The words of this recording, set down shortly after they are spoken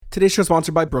Today's show is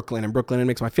sponsored by Brooklinen, and Brooklinen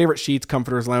makes my favorite sheets,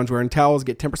 comforters, loungewear, and towels.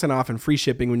 Get 10% off and free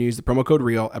shipping when you use the promo code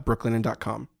REAL at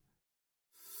brooklinen.com.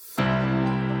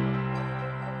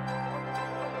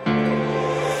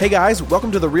 Hey guys,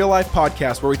 welcome to the Real Life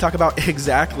Podcast, where we talk about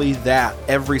exactly that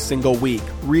every single week,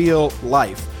 real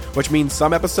life, which means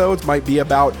some episodes might be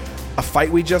about a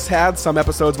fight we just had, some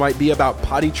episodes might be about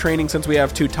potty training since we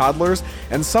have 2 toddlers,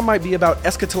 and some might be about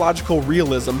eschatological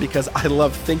realism because I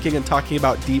love thinking and talking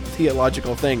about deep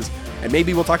theological things, and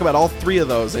maybe we'll talk about all 3 of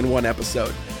those in one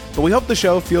episode. But we hope the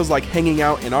show feels like hanging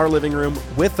out in our living room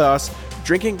with us,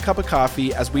 drinking a cup of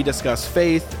coffee as we discuss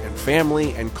faith and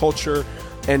family and culture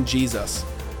and Jesus.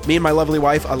 Me and my lovely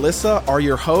wife, Alyssa, are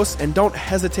your hosts, and don't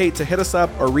hesitate to hit us up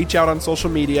or reach out on social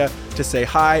media to say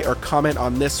hi or comment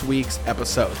on this week's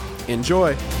episode.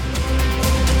 Enjoy.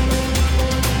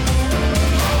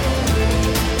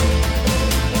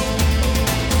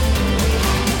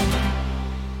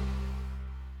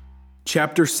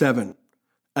 Chapter 7,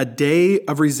 A Day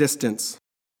of Resistance.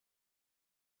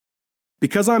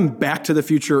 Because I'm Back to the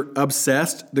Future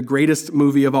obsessed, the greatest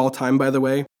movie of all time, by the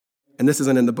way, and this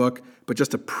isn't in the book, but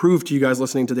just to prove to you guys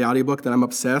listening to the audiobook that I'm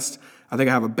obsessed, I think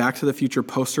I have a Back to the Future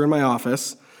poster in my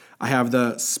office. I have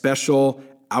the special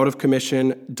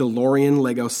out-of-commission DeLorean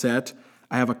Lego set.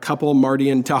 I have a couple Marty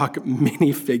and Doc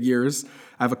minifigures.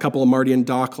 I have a couple of Marty and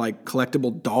Doc like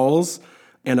collectible dolls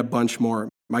and a bunch more.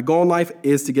 My goal in life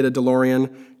is to get a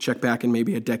DeLorean, check back in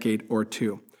maybe a decade or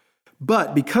 2.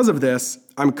 But because of this,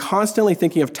 I'm constantly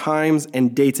thinking of times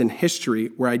and dates in history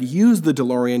where I'd use the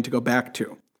DeLorean to go back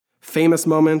to. Famous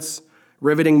moments,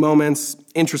 riveting moments,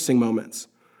 interesting moments.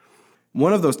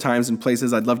 One of those times and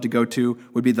places I'd love to go to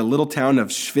would be the little town of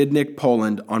Świdnik,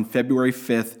 Poland on February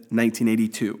 5th,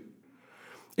 1982.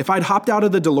 If I'd hopped out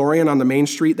of the DeLorean on the main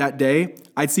street that day,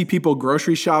 I'd see people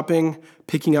grocery shopping,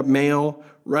 picking up mail,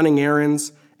 running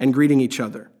errands, and greeting each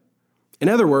other. In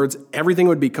other words, everything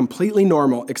would be completely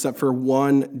normal except for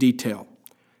one detail.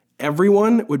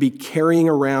 Everyone would be carrying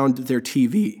around their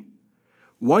TV.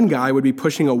 One guy would be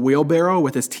pushing a wheelbarrow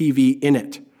with his TV in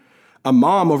it. A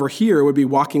mom over here would be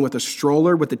walking with a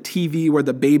stroller with the TV where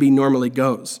the baby normally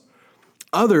goes.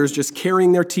 Others just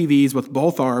carrying their TVs with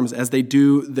both arms as they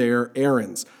do their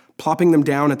errands, plopping them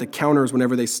down at the counters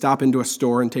whenever they stop into a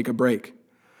store and take a break.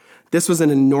 This was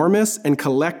an enormous and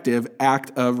collective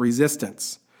act of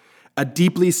resistance, a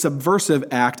deeply subversive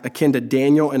act akin to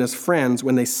Daniel and his friends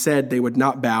when they said they would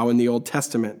not bow in the Old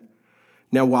Testament.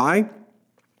 Now why?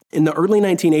 In the early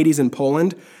 1980s in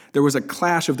Poland, there was a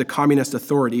clash of the communist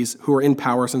authorities who were in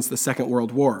power since the Second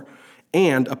World War,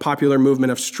 and a popular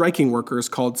movement of striking workers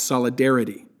called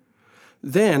Solidarity.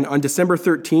 Then, on December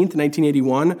 13th,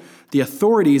 1981, the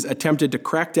authorities attempted to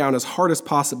crack down as hard as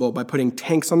possible by putting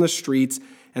tanks on the streets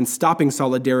and stopping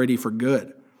Solidarity for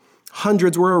good.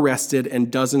 Hundreds were arrested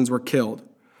and dozens were killed.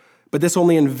 But this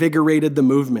only invigorated the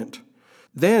movement.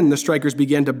 Then the strikers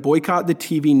began to boycott the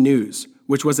TV news,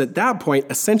 which was at that point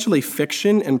essentially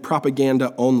fiction and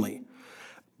propaganda only.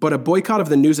 But a boycott of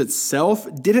the news itself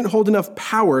didn't hold enough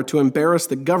power to embarrass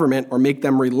the government or make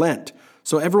them relent.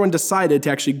 So everyone decided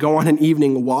to actually go on an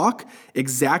evening walk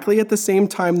exactly at the same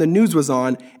time the news was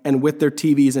on and with their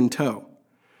TVs in tow.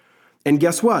 And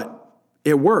guess what?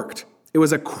 It worked. It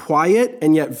was a quiet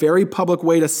and yet very public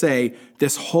way to say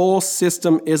this whole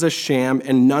system is a sham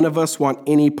and none of us want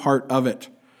any part of it.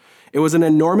 It was an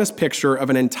enormous picture of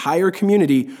an entire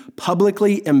community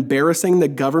publicly embarrassing the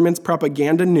government's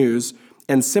propaganda news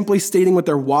and simply stating with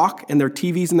their walk and their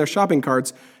TVs and their shopping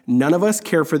carts, none of us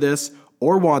care for this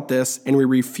or want this, and we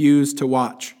refuse to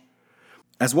watch.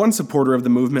 As one supporter of the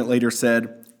movement later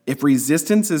said, if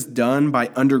resistance is done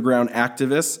by underground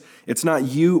activists, it's not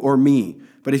you or me,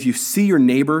 but if you see your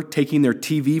neighbor taking their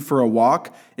TV for a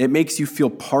walk, it makes you feel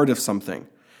part of something.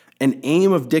 An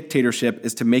aim of dictatorship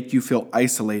is to make you feel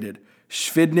isolated.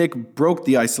 Świdnik broke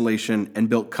the isolation and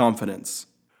built confidence.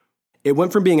 It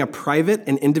went from being a private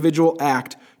and individual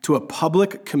act to a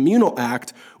public communal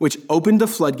act, which opened the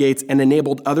floodgates and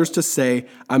enabled others to say,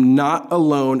 I'm not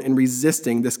alone in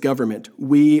resisting this government.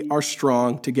 We are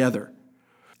strong together.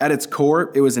 At its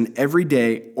core, it was an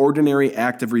everyday, ordinary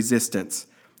act of resistance,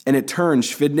 and it turned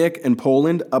Świdnik and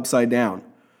Poland upside down.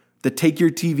 The take your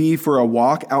TV for a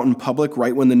walk out in public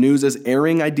right when the news is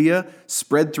airing idea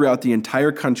spread throughout the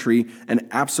entire country and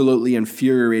absolutely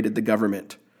infuriated the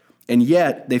government. And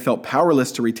yet, they felt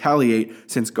powerless to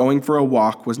retaliate since going for a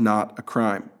walk was not a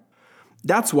crime.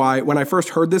 That's why, when I first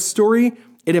heard this story,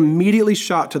 it immediately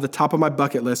shot to the top of my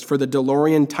bucket list for the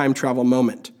DeLorean time travel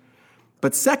moment.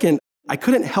 But second, I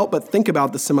couldn't help but think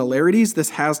about the similarities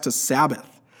this has to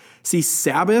Sabbath. See,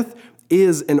 Sabbath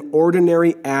is an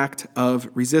ordinary act of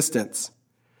resistance.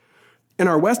 In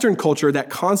our Western culture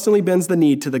that constantly bends the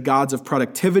knee to the gods of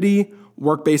productivity,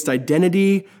 work-based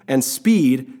identity, and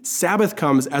speed, Sabbath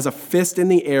comes as a fist in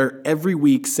the air every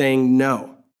week saying,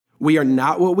 no, we are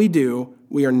not what we do,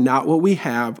 we are not what we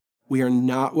have, we are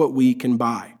not what we can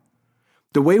buy.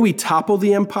 The way we topple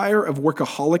the empire of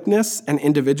workaholicness and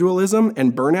individualism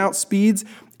and burnout speeds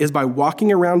is by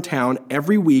walking around town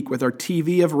every week with our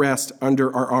TV of rest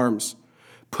under our arms.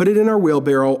 Put it in our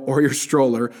wheelbarrow or your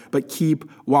stroller, but keep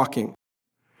walking.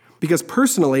 Because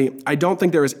personally, I don't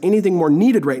think there is anything more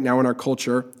needed right now in our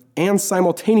culture and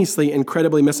simultaneously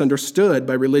incredibly misunderstood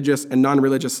by religious and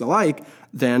non-religious alike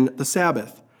than the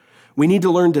Sabbath. We need to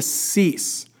learn to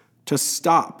cease, to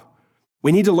stop.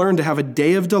 We need to learn to have a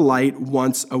day of delight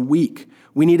once a week.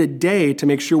 We need a day to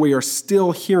make sure we are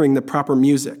still hearing the proper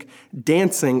music,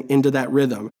 dancing into that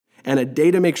rhythm, and a day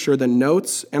to make sure the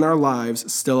notes in our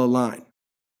lives still align.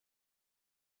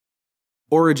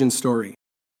 Origin story.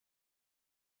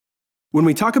 When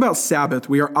we talk about Sabbath,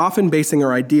 we are often basing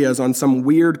our ideas on some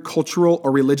weird cultural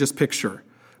or religious picture.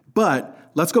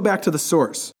 But let's go back to the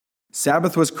source.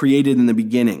 Sabbath was created in the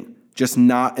beginning, just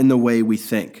not in the way we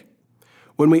think.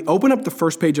 When we open up the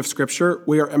first page of Scripture,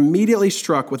 we are immediately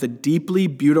struck with a deeply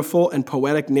beautiful and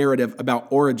poetic narrative about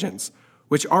origins,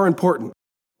 which are important.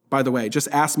 By the way, just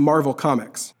ask Marvel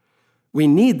Comics. We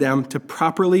need them to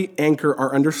properly anchor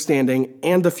our understanding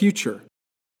and the future.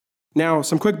 Now,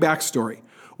 some quick backstory.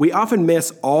 We often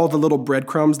miss all the little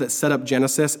breadcrumbs that set up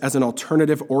Genesis as an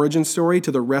alternative origin story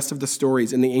to the rest of the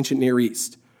stories in the ancient Near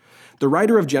East. The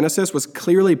writer of Genesis was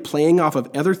clearly playing off of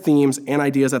other themes and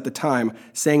ideas at the time,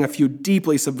 saying a few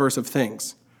deeply subversive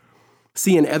things.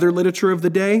 See, in other literature of the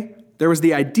day, there was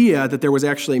the idea that there was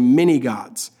actually many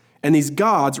gods, and these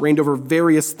gods reigned over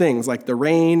various things like the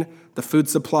rain, the food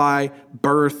supply,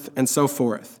 birth, and so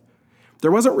forth. There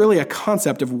wasn't really a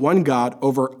concept of one God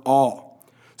over all.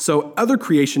 So other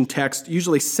creation texts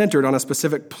usually centered on a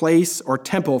specific place or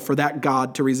temple for that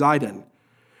god to reside in.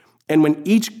 And when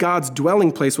each god's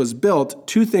dwelling place was built,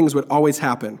 two things would always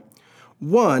happen.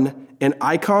 One, an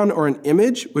icon or an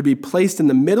image would be placed in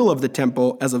the middle of the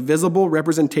temple as a visible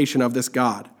representation of this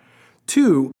god.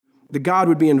 Two, the god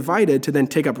would be invited to then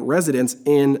take up residence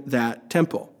in that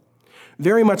temple.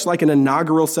 Very much like an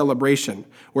inaugural celebration,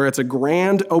 where it's a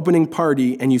grand opening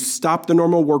party and you stop the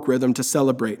normal work rhythm to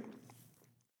celebrate.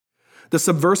 The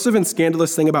subversive and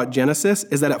scandalous thing about Genesis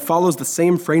is that it follows the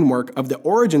same framework of the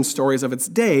origin stories of its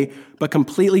day, but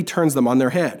completely turns them on their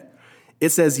head.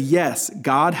 It says, yes,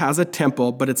 God has a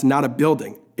temple, but it's not a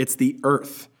building. It's the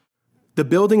earth. The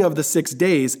building of the 6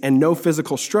 days and no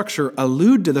physical structure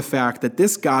allude to the fact that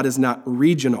this God is not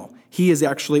regional. He is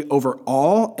actually over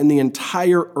all, and the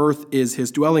entire earth is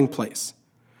his dwelling place.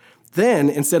 Then,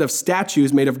 instead of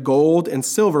statues made of gold and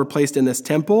silver placed in this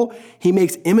temple, he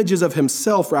makes images of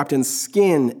himself wrapped in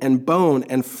skin and bone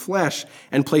and flesh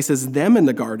and places them in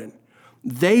the garden.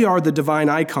 They are the divine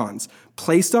icons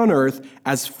placed on earth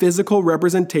as physical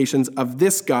representations of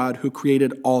this God who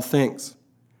created all things.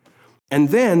 And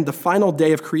then the final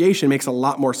day of creation makes a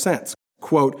lot more sense.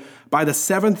 Quote, by the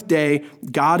seventh day,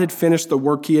 God had finished the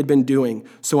work he had been doing.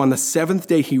 So on the seventh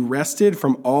day, he rested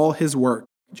from all his work.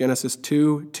 Genesis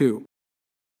 2:2.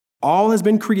 All has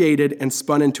been created and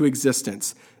spun into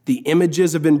existence. The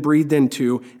images have been breathed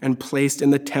into and placed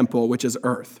in the temple, which is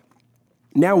earth.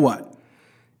 Now what?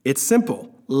 It's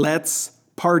simple. Let's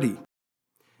party.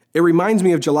 It reminds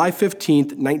me of July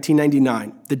 15th,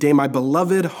 1999, the day my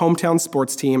beloved hometown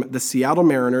sports team, the Seattle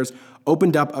Mariners,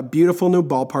 opened up a beautiful new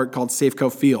ballpark called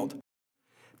Safeco Field.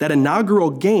 That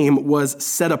inaugural game was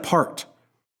set apart.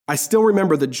 I still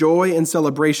remember the joy and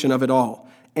celebration of it all,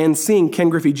 and seeing Ken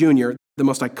Griffey Jr., the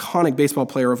most iconic baseball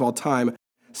player of all time,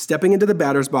 stepping into the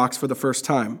batter's box for the first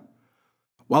time.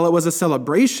 While it was a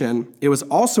celebration, it was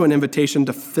also an invitation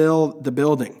to fill the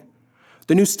building.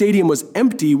 The new stadium was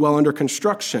empty while under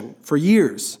construction for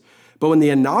years, but when the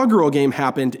inaugural game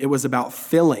happened, it was about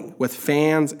filling with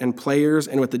fans and players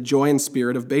and with the joy and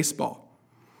spirit of baseball.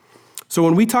 So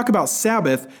when we talk about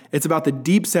Sabbath, it's about the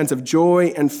deep sense of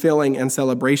joy and filling and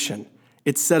celebration.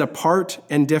 It's set apart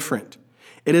and different.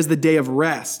 It is the day of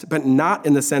rest, but not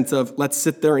in the sense of let's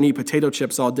sit there and eat potato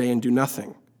chips all day and do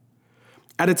nothing.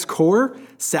 At its core,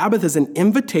 Sabbath is an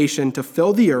invitation to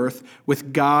fill the earth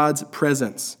with God's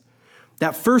presence.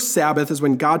 That first Sabbath is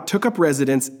when God took up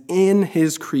residence in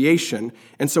his creation,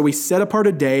 and so we set apart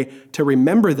a day to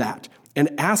remember that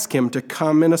and ask him to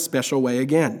come in a special way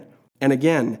again and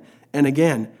again and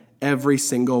again every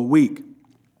single week.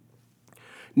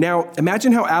 Now,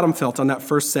 imagine how Adam felt on that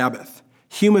first Sabbath.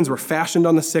 Humans were fashioned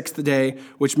on the sixth day,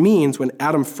 which means when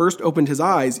Adam first opened his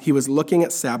eyes, he was looking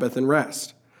at Sabbath and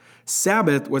rest.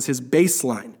 Sabbath was his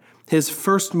baseline, his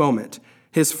first moment,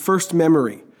 his first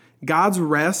memory. God's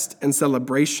rest and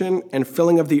celebration and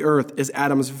filling of the earth is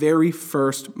Adam's very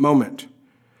first moment.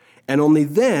 And only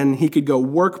then he could go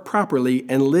work properly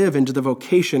and live into the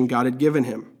vocation God had given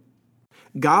him.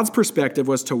 God's perspective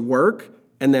was to work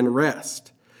and then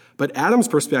rest. But Adam's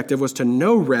perspective was to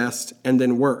know rest and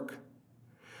then work.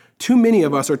 Too many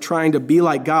of us are trying to be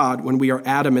like God when we are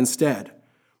Adam instead.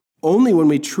 Only when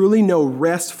we truly know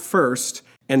rest first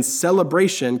and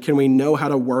celebration can we know how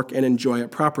to work and enjoy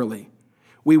it properly.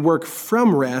 We work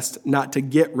from rest, not to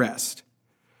get rest.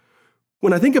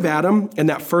 When I think of Adam and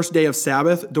that first day of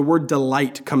Sabbath, the word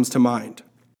delight comes to mind.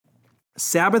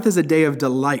 Sabbath is a day of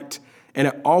delight, and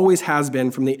it always has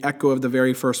been from the echo of the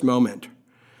very first moment.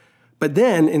 But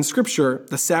then, in Scripture,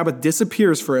 the Sabbath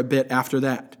disappears for a bit after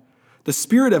that. The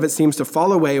spirit of it seems to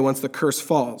fall away once the curse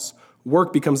falls.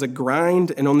 Work becomes a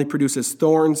grind and only produces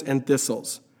thorns and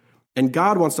thistles. And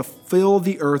God wants to fill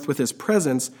the earth with his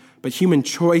presence, but human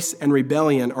choice and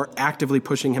rebellion are actively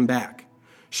pushing him back.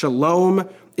 Shalom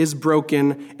is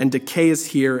broken and decay is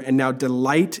here, and now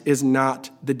delight is not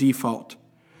the default.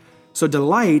 So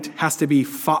delight has to be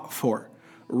fought for,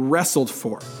 wrestled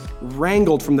for,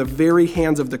 wrangled from the very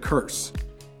hands of the curse.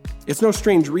 It's no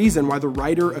strange reason why the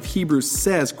writer of Hebrews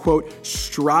says, quote,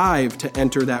 strive to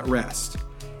enter that rest.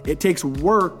 It takes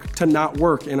work to not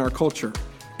work in our culture.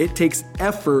 It takes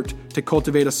effort to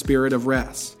cultivate a spirit of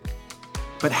rest.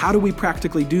 But how do we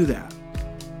practically do that?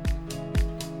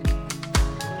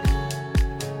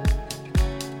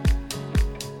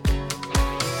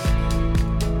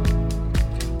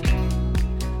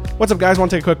 What's up, guys? I want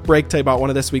to take a quick break, tell you about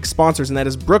one of this week's sponsors, and that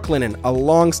is Brooklinen, a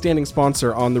long-standing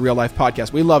sponsor on the Real Life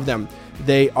Podcast. We love them.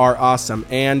 They are awesome.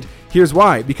 And here's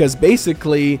why. Because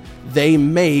basically, they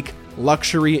make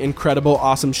luxury, incredible,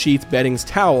 awesome sheets, beddings,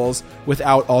 towels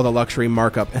without all the luxury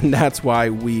markup. And that's why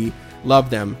we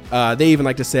love them. They even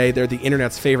like to say they're the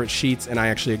internet's favorite sheets, and I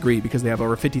actually agree because they have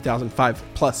over 50,000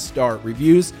 5+ star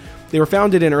reviews. They were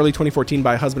founded in early 2014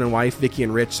 by a husband and wife, Vicky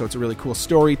and Rich, so it's a really cool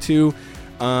story, too.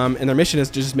 And their mission is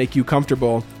to just make you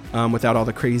comfortable without all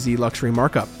the crazy luxury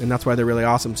markup. And that's why they're really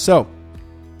awesome. So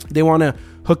they want to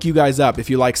hook you guys up. If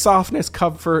you like softness,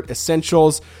 comfort,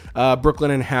 essentials,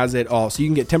 Brooklinen has it all. So you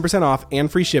can get 10% off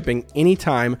and free shipping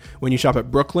anytime when you shop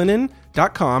at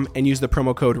brooklinen.com and use the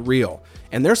promo code REAL.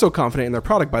 And they're so confident in their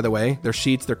product, by the way, their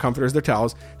sheets, their comforters, their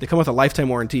towels, they come with a lifetime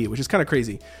warranty, which is kind of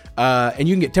crazy. And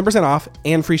you can get 10% off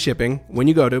and free shipping when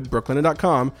you go to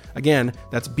brooklinen.com. Again,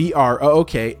 that's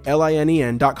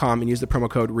BROOKLINEN.com and use the promo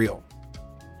code REAL.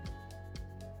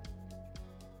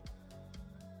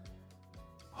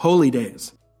 Holy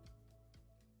days.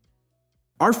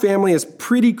 Our family is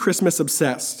pretty Christmas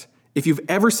obsessed. If you've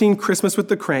ever seen Christmas with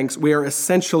the Cranks, we are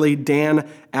essentially Dan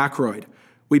Aykroyd.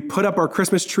 We put up our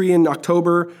Christmas tree in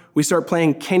October. We start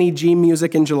playing Kenny G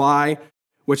music in July,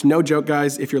 which, no joke,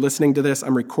 guys, if you're listening to this,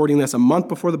 I'm recording this a month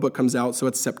before the book comes out, so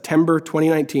it's September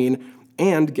 2019.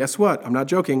 And guess what? I'm not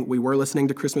joking. We were listening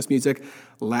to Christmas music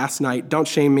last night. Don't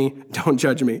shame me. Don't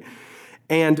judge me.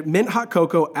 And mint hot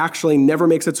cocoa actually never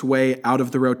makes its way out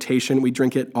of the rotation. We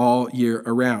drink it all year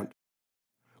around.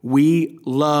 We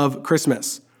love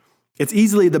Christmas. It's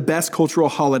easily the best cultural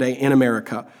holiday in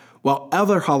America. While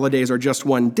other holidays are just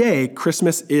one day,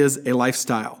 Christmas is a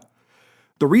lifestyle.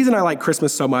 The reason I like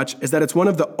Christmas so much is that it's one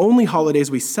of the only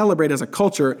holidays we celebrate as a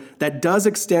culture that does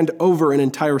extend over an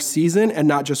entire season and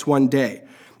not just one day.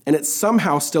 And it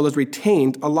somehow still has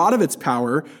retained a lot of its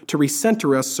power to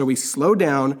recenter us so we slow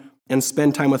down and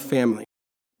spend time with family.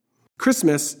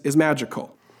 Christmas is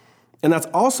magical. And that's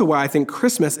also why I think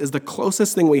Christmas is the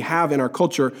closest thing we have in our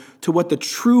culture to what the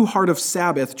true heart of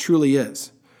Sabbath truly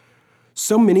is.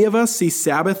 So many of us see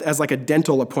Sabbath as like a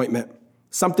dental appointment,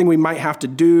 something we might have to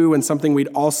do and something we'd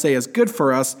all say is good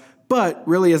for us, but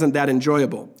really isn't that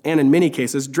enjoyable, and in many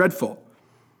cases, dreadful.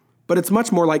 But it's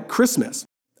much more like Christmas,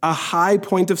 a high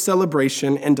point of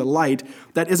celebration and delight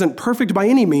that isn't perfect by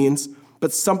any means,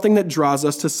 but something that draws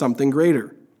us to something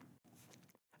greater.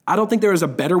 I don't think there is a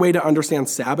better way to understand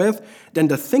Sabbath than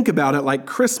to think about it like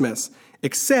Christmas,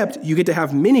 except you get to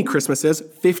have many Christmases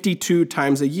 52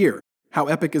 times a year. How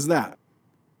epic is that?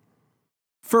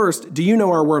 First, do you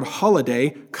know our word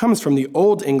holiday comes from the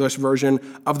Old English version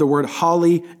of the word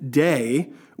holly day,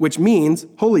 which means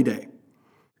holy day.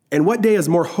 And what day is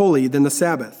more holy than the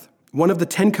Sabbath? One of the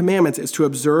 10 commandments is to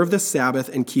observe the Sabbath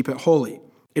and keep it holy.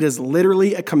 It is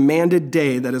literally a commanded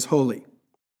day that is holy.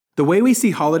 The way we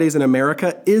see holidays in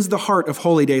America is the heart of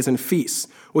holy days and feasts,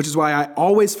 which is why I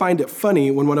always find it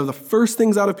funny when one of the first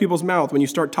things out of people's mouth when you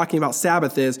start talking about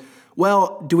Sabbath is,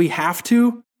 well, do we have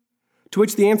to? To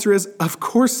which the answer is, of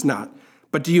course not.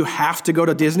 But do you have to go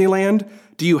to Disneyland?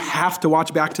 Do you have to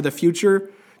watch Back to the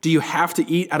Future? Do you have to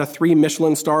eat at a 3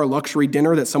 Michelin star luxury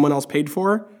dinner that someone else paid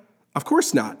for? Of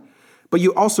course not. But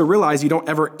you also realize you don't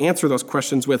ever answer those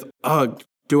questions with, ugh,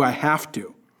 do I have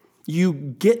to? You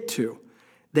get to.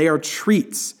 They are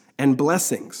treats and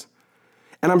blessings.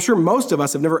 And I'm sure most of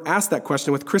us have never asked that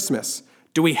question with Christmas.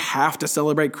 Do we have to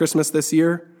celebrate Christmas this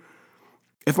year?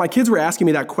 If my kids were asking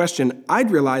me that question, I'd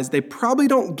realize they probably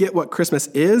don't get what Christmas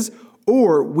is,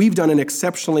 or we've done an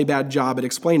exceptionally bad job at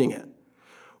explaining it.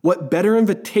 What better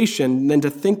invitation than to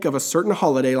think of a certain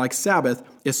holiday like Sabbath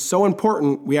is so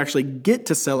important we actually get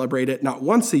to celebrate it not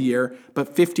once a year,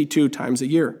 but 52 times a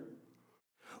year.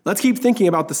 Let's keep thinking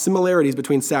about the similarities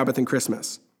between Sabbath and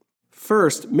Christmas.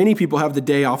 First, many people have the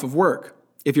day off of work.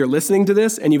 If you're listening to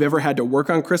this and you've ever had to work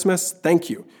on Christmas, thank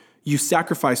you. You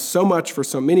sacrifice so much for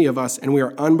so many of us, and we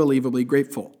are unbelievably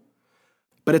grateful.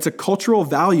 But it's a cultural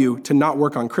value to not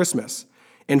work on Christmas.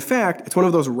 In fact, it's one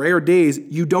of those rare days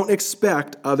you don't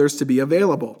expect others to be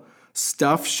available.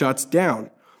 Stuff shuts down.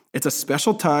 It's a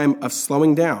special time of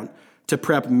slowing down to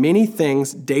prep many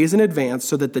things days in advance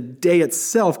so that the day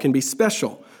itself can be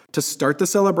special, to start the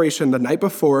celebration the night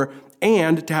before,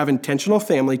 and to have intentional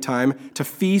family time to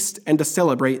feast and to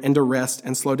celebrate and to rest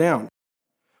and slow down.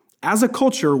 As a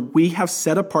culture, we have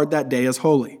set apart that day as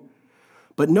holy.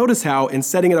 But notice how, in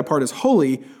setting it apart as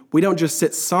holy, we don't just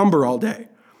sit somber all day.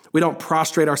 We don't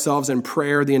prostrate ourselves in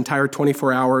prayer the entire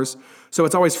 24 hours. So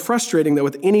it's always frustrating that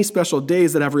with any special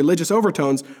days that have religious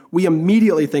overtones, we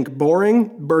immediately think boring,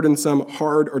 burdensome,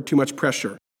 hard, or too much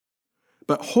pressure.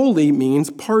 But holy means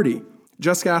party.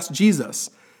 Just ask Jesus.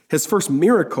 His first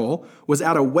miracle was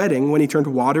at a wedding when he turned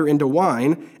water into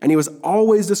wine, and he was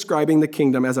always describing the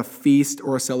kingdom as a feast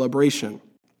or a celebration.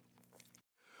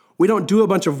 We don't do a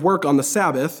bunch of work on the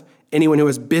Sabbath. Anyone who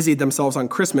has busied themselves on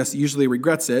Christmas usually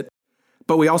regrets it.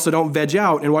 But we also don't veg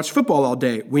out and watch football all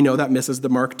day. We know that misses the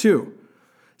mark too.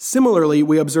 Similarly,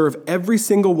 we observe every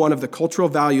single one of the cultural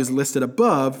values listed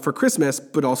above for Christmas,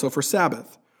 but also for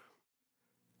Sabbath.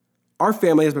 Our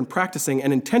family has been practicing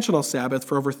an intentional Sabbath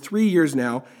for over 3 years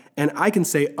now, and I can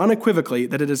say unequivocally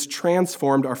that it has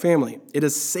transformed our family. It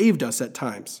has saved us at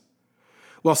times.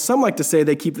 While some like to say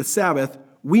they keep the Sabbath,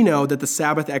 we know that the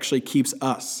Sabbath actually keeps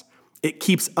us. It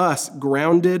keeps us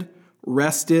grounded,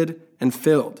 rested, and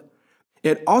filled.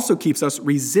 It also keeps us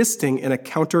resisting in a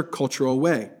countercultural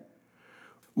way.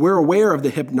 We're aware of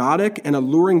the hypnotic and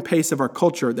alluring pace of our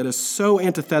culture that is so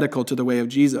antithetical to the way of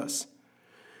Jesus.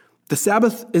 The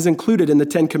Sabbath is included in the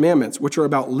 10 Commandments, which are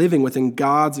about living within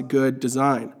God's good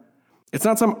design. It's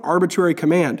not some arbitrary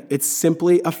command. It's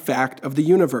simply a fact of the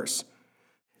universe.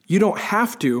 You don't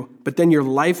have to, but then your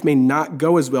life may not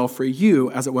go as well for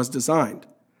you as it was designed.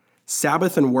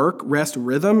 Sabbath and work, rest,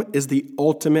 rhythm is the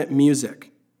ultimate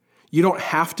music. You don't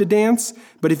have to dance,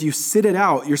 but if you sit it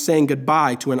out, you're saying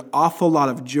goodbye to an awful lot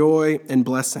of joy and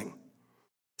blessing.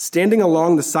 Standing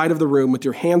along the side of the room with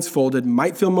your hands folded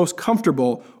might feel most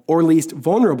comfortable or least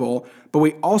vulnerable, but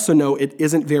we also know it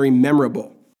isn't very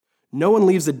memorable. No one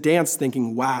leaves a dance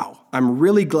thinking, wow, I'm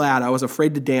really glad I was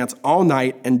afraid to dance all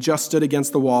night and just stood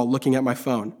against the wall looking at my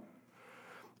phone.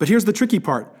 But here's the tricky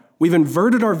part. We've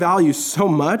inverted our values so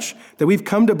much that we've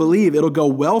come to believe it'll go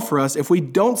well for us if we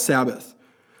don't Sabbath.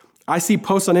 I see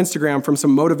posts on Instagram from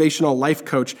some motivational life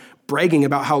coach bragging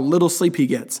about how little sleep he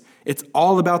gets. It's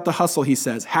all about the hustle, he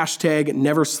says.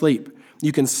 #never sleep.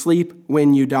 You can sleep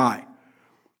when you die.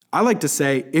 I like to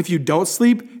say, if you don't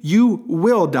sleep, you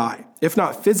will die. If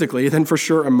not physically, then for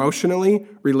sure emotionally,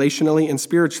 relationally, and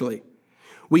spiritually.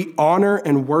 We honor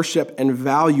and worship and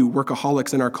value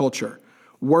workaholics in our culture.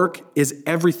 Work is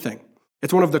everything.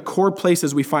 It's one of the core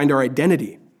places we find our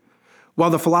identity. While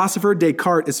the philosopher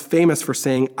Descartes is famous for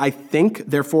saying, I think,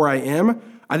 therefore I am,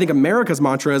 I think America's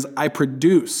mantra is, I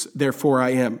produce, therefore I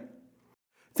am.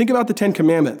 Think about the 10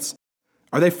 Commandments.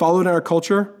 Are they followed in our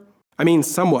culture? I mean,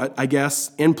 somewhat, I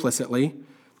guess, implicitly.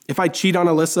 If I cheat on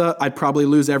Alyssa, I'd probably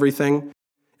lose everything.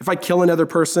 If I kill another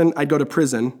person, I'd go to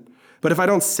prison. But if I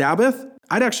don't Sabbath,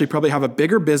 I'd actually probably have a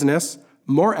bigger business,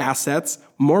 more assets,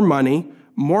 more money,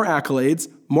 more accolades,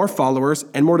 more followers,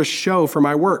 and more to show for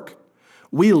my work.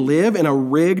 We live in a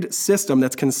rigged system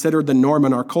that's considered the norm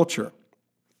in our culture.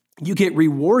 You get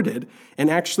rewarded, and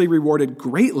actually rewarded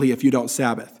greatly if you don't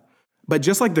Sabbath. But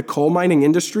just like the coal mining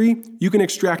industry, you can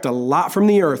extract a lot from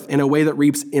the earth in a way that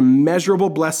reaps immeasurable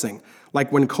blessing,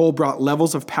 like when coal brought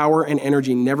levels of power and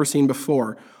energy never seen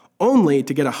before, only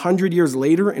to get 100 years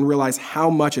later and realize how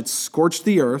much it scorched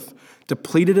the earth,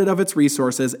 depleted it of its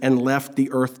resources, and left the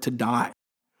earth to die.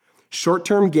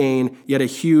 Short-term gain, yet a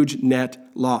huge net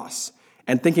loss.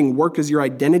 And thinking work is your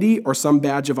identity or some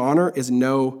badge of honor is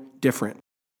no different.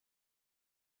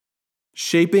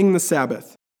 Shaping the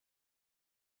Sabbath.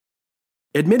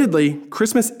 Admittedly,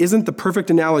 Christmas isn't the perfect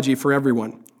analogy for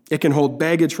everyone. It can hold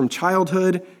baggage from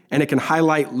childhood, and it can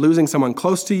highlight losing someone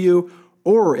close to you,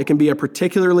 or it can be a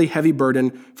particularly heavy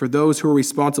burden for those who are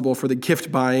responsible for the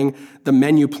gift buying, the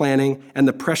menu planning, and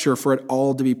the pressure for it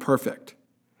all to be perfect.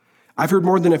 I've heard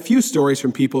more than a few stories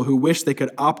from people who wish they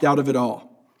could opt out of it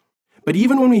all. But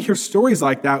even when we hear stories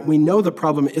like that, we know the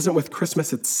problem isn't with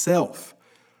Christmas itself.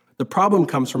 The problem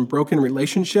comes from broken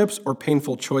relationships or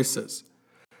painful choices.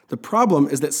 The problem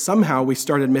is that somehow we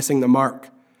started missing the mark.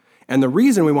 And the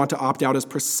reason we want to opt out is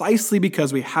precisely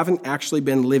because we haven't actually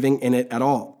been living in it at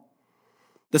all.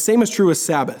 The same is true with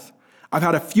Sabbath. I've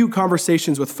had a few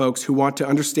conversations with folks who want to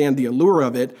understand the allure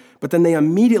of it, but then they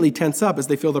immediately tense up as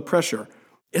they feel the pressure.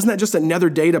 Isn't that just another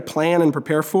day to plan and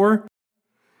prepare for?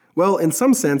 Well, in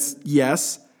some sense,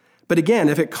 yes. But again,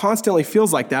 if it constantly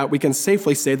feels like that, we can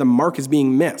safely say the mark is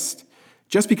being missed.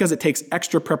 Just because it takes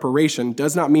extra preparation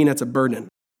does not mean it's a burden.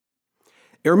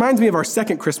 It reminds me of our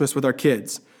second Christmas with our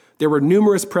kids. There were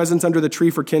numerous presents under the tree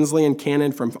for Kinsley and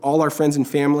Cannon from all our friends and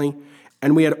family,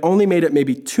 and we had only made it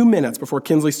maybe 2 minutes before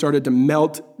Kinsley started to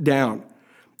melt down.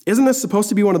 Isn't this supposed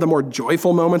to be one of the more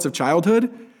joyful moments of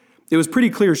childhood? It was pretty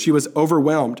clear she was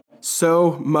overwhelmed.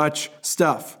 So much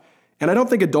stuff. And I don't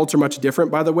think adults are much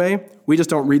different, by the way. We just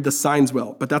don't read the signs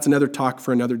well, but that's another talk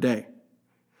for another day.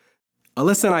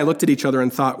 Alyssa and I looked at each other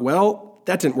and thought, well,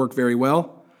 that didn't work very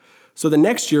well. So the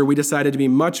next year, we decided to be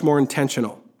much more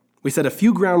intentional. We set a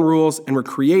few ground rules and were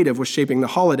creative with shaping the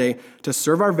holiday to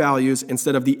serve our values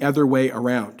instead of the other way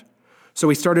around. So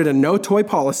we started a no-toy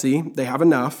policy, they have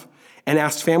enough, and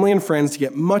asked family and friends to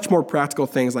get much more practical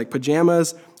things like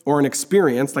pajamas or an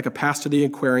experience like a pass to the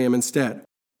aquarium instead.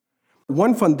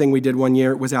 One fun thing we did one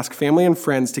year was ask family and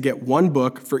friends to get one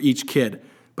book for each kid,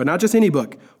 but not just any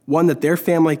book, one that their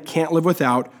family can't live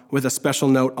without with a special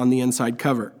note on the inside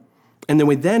cover. And then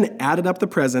we added up the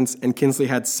presents, and Kinsley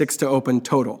had 6 to open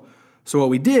total. So what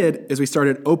we did is we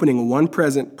started opening one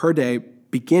present per day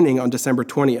beginning on December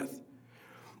 20th.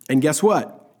 And guess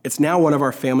what? It's now one of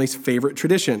our family's favorite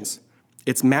traditions.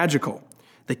 It's magical.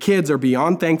 The kids are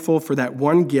beyond thankful for that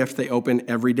one gift they open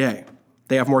every day.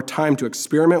 They have more time to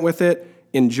experiment with it,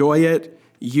 enjoy it,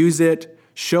 use it,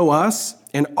 show us,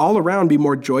 and all around be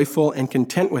more joyful and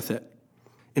content with it.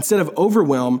 Instead of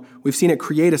overwhelm, we've seen it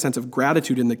create a sense of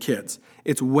gratitude in the kids.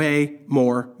 It's way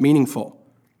more meaningful.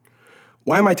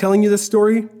 Why am I telling you this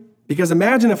story? Because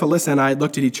imagine if Alyssa and I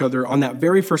looked at each other on that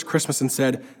very first Christmas and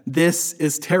said, "This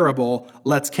is terrible,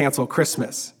 let's cancel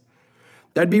Christmas."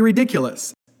 That'd be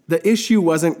ridiculous. The issue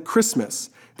wasn't Christmas.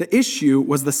 The issue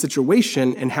was the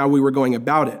situation and how we were going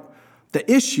about it. The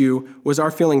issue was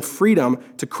our feeling freedom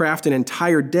to craft an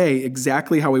entire day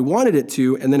exactly how we wanted it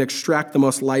to and then extract the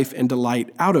most life and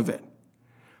delight out of it.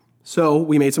 So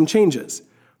we made some changes.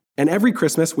 And every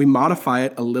Christmas, we modify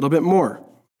it a little bit more.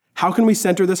 How can we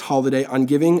center this holiday on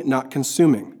giving, not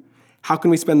consuming? How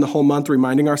can we spend the whole month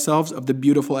reminding ourselves of the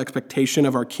beautiful expectation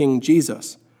of our King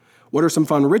Jesus? What are some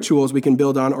fun rituals we can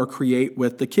build on or create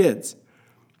with the kids?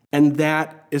 And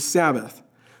that is Sabbath.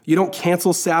 You don't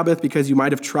cancel Sabbath because you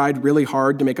might have tried really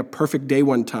hard to make a perfect day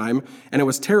one time and it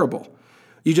was terrible.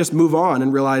 You just move on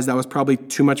and realize that was probably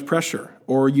too much pressure,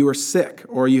 or you were sick,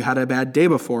 or you had a bad day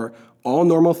before, all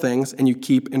normal things, and you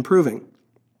keep improving.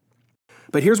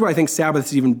 But here's where I think Sabbath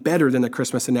is even better than the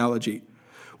Christmas analogy.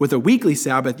 With a weekly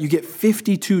Sabbath, you get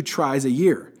 52 tries a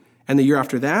year. And the year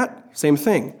after that, same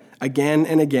thing, again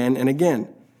and again and again.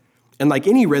 And like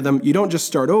any rhythm, you don't just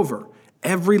start over.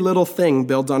 Every little thing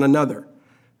builds on another.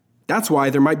 That's why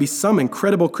there might be some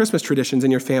incredible Christmas traditions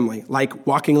in your family, like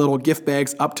walking little gift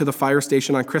bags up to the fire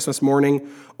station on Christmas morning,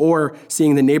 or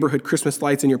seeing the neighborhood Christmas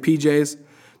lights in your PJs.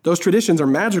 Those traditions are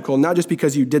magical not just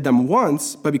because you did them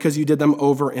once, but because you did them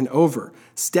over and over,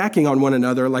 stacking on one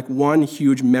another like one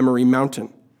huge memory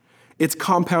mountain. It's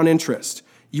compound interest.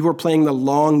 You are playing the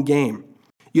long game.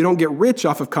 You don't get rich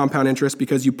off of compound interest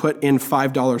because you put in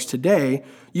 $5 today.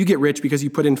 You get rich because you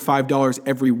put in $5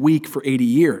 every week for 80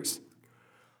 years.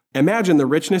 Imagine the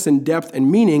richness and depth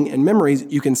and meaning and memories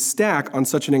you can stack on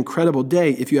such an incredible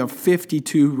day if you have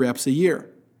 52 reps a year.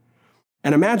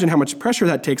 And imagine how much pressure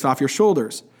that takes off your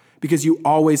shoulders, because you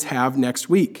always have next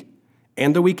week,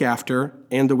 and the week after,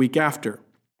 and the week after.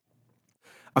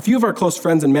 A few of our close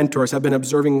friends and mentors have been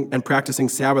observing and practicing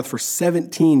Sabbath for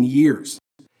 17 years.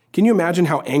 Can you imagine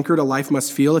how anchored a life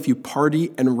must feel if you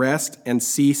party and rest and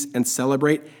cease and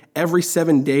celebrate every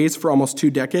 7 days for almost 2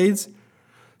 decades?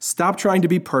 Stop trying to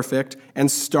be perfect and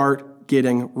start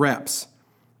getting reps.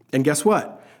 And guess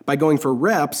what? By going for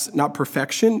reps, not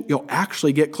perfection, you'll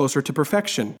actually get closer to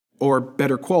perfection, or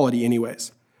better quality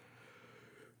anyways.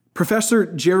 Professor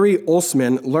Jerry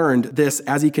Olsman learned this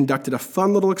as he conducted a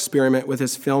fun little experiment with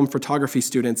his film photography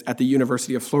students at the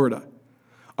University of Florida.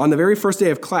 On the very first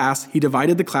day of class, he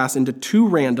divided the class into 2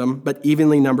 random but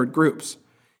evenly numbered groups.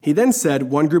 He then said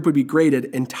one group would be graded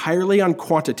entirely on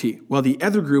quantity, while the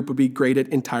other group would be graded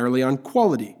entirely on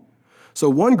quality. So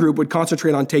one group would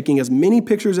concentrate on taking as many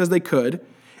pictures as they could,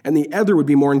 and the other would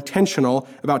be more intentional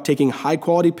about taking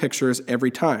high-quality pictures every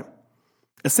time.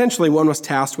 Essentially, one was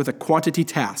tasked with a quantity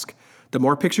task. The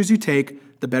more pictures you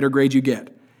take, the better grade you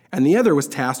get. And the other was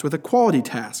tasked with a quality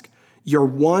task. Your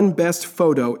one best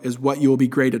photo is what you will be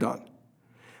graded on.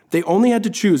 They only had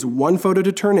to choose one photo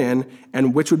to turn in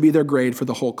and which would be their grade for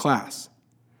the whole class.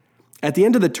 At the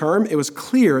end of the term, it was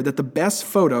clear that the best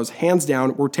photos, hands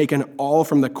down, were taken all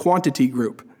from the quantity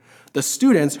group. The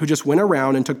students who just went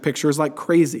around and took pictures like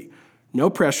crazy.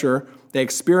 No pressure. They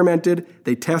experimented,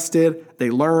 they tested, they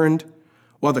learned.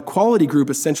 While the quality group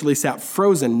essentially sat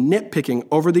frozen, nitpicking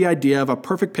over the idea of a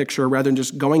perfect picture rather than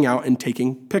just going out and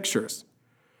taking pictures.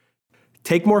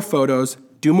 Take more photos,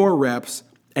 do more reps,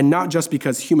 and not just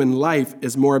because human life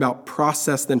is more about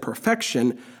process than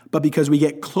perfection, but because we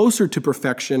get closer to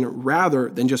perfection rather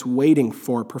than just waiting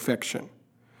for perfection.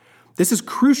 This is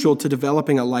crucial to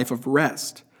developing a life of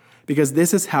rest, because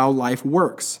this is how life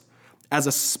works, as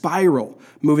a spiral,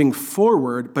 moving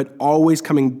forward, but always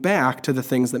coming back to the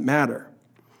things that matter.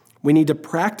 We need to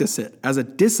practice it as a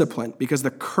discipline because the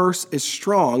curse is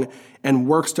strong and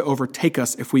works to overtake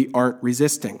us if we aren't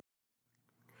resisting.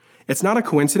 It's not a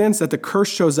coincidence that the curse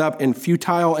shows up in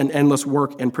futile and endless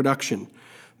work and production.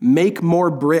 Make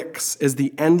more bricks is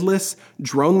the endless,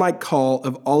 drone-like call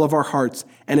of all of our hearts,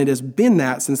 and it has been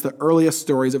that since the earliest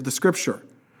stories of the Scripture.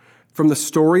 From the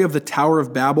story of the Tower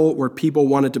of Babel, where people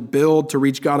wanted to build to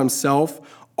reach God himself,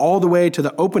 all the way to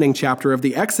the opening chapter of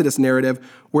the Exodus narrative,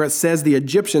 where it says the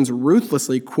Egyptians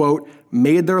ruthlessly, quote,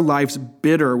 made their lives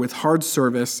bitter with hard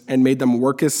service and made them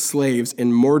work as slaves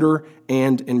in mortar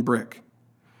and in brick.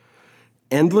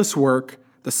 Endless work,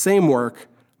 the same work,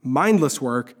 mindless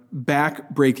work,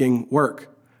 back-breaking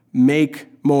work. Make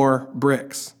more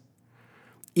bricks.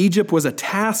 Egypt was a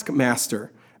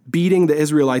taskmaster, beating the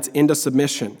Israelites into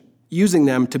submission, using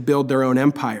them to build their own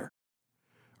empire.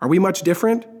 Are we much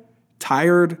different?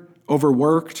 Tired,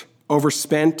 overworked,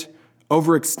 overspent,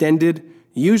 overextended,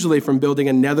 usually from building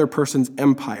another person's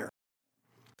empire.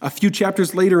 A few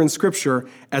chapters later in Scripture,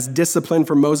 as discipline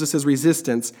for Moses'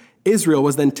 resistance, Israel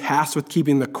was then tasked with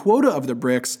keeping the quota of the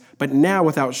bricks, but now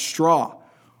without straw.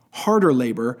 Harder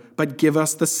labor, but give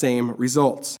us the same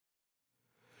results.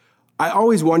 I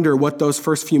always wonder what those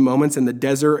first few moments in the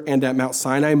desert and at Mount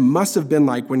Sinai must have been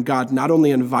like when God not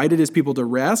only invited his people to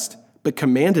rest, but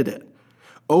commanded it.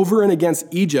 Over and against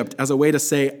Egypt as a way to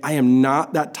say, I am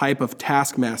not that type of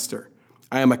taskmaster.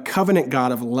 I am a covenant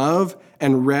God of love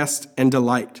and rest and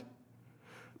delight.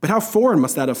 But how foreign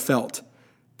must that have felt?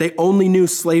 They only knew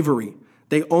slavery.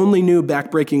 They only knew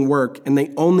backbreaking work, and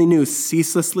they only knew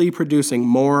ceaselessly producing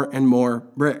more and more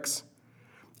bricks.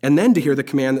 And then to hear the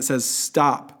command that says,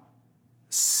 stop,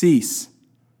 cease,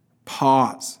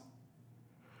 pause.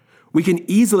 We can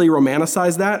easily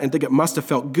romanticize that and think it must have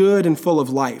felt good and full of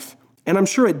life. And I'm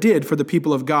sure it did for the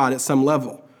people of God at some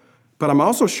level. But I'm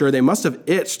also sure they must have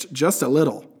itched just a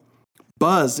little,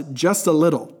 buzzed just a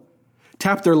little,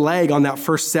 tapped their leg on that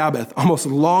first Sabbath, almost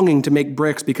longing to make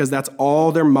bricks because that's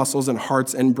all their muscles and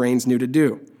hearts and brains knew to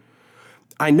do.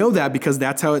 I know that because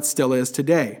that's how it still is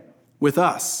today, with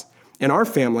us, in our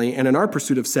family, and in our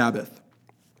pursuit of Sabbath.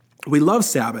 We love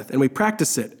Sabbath, and we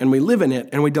practice it, and we live in it,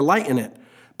 and we delight in it,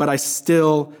 but I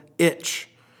still itch.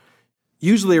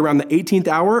 Usually around the 18th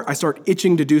hour, I start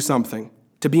itching to do something,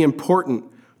 to be important,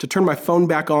 to turn my phone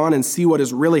back on and see what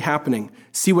is really happening,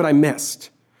 see what I missed.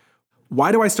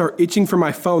 Why do I start itching for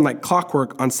my phone like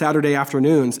clockwork on Saturday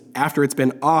afternoons after it's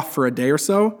been off for a day or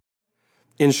so?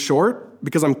 In short,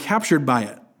 because I'm captured by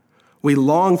it. We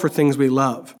long for things we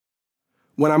love.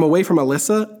 When I'm away from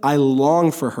Alyssa, I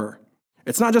long for her.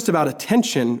 It's not just about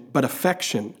attention, but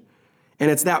affection. And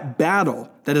it's that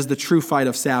battle that is the true fight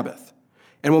of Sabbath.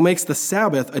 And what makes the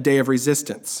Sabbath a day of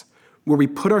resistance, where we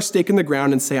put our stake in the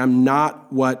ground and say, I'm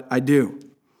not what I do.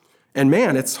 And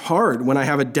man, it's hard when I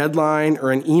have a deadline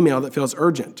or an email that feels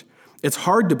urgent. It's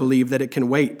hard to believe that it can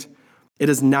wait. It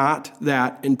is not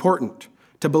that important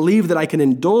to believe that I can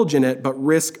indulge in it but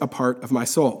risk a part of my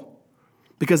soul.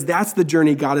 Because that's the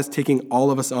journey God is taking all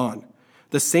of us on.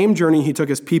 The same journey he took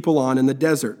his people on in the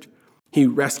desert. He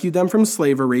rescued them from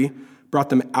slavery, brought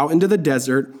them out into the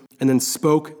desert, and then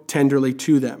spoke tenderly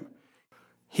to them.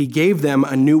 He gave them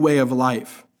a new way of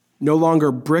life, no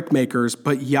longer brickmakers,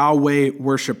 but Yahweh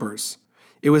worshipers.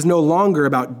 It was no longer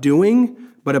about doing,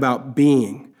 but about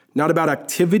being, Not about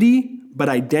activity, but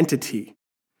identity.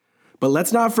 But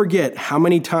let's not forget how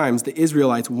many times the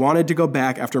Israelites wanted to go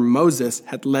back after Moses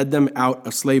had led them out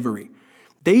of slavery.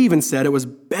 They even said it was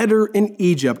better in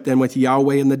Egypt than with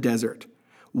Yahweh in the desert.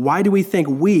 Why do we think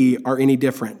we are any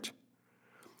different?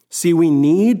 See, we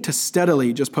need to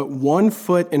steadily just put one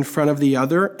foot in front of the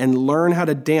other and learn how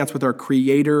to dance with our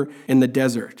Creator in the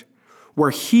desert, where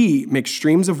He makes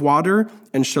streams of water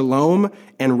and shalom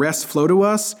and rest flow to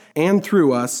us and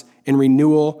through us in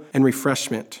renewal and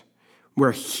refreshment,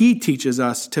 where He teaches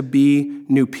us to be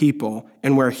new people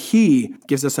and where He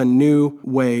gives us a new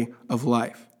way of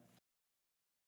life.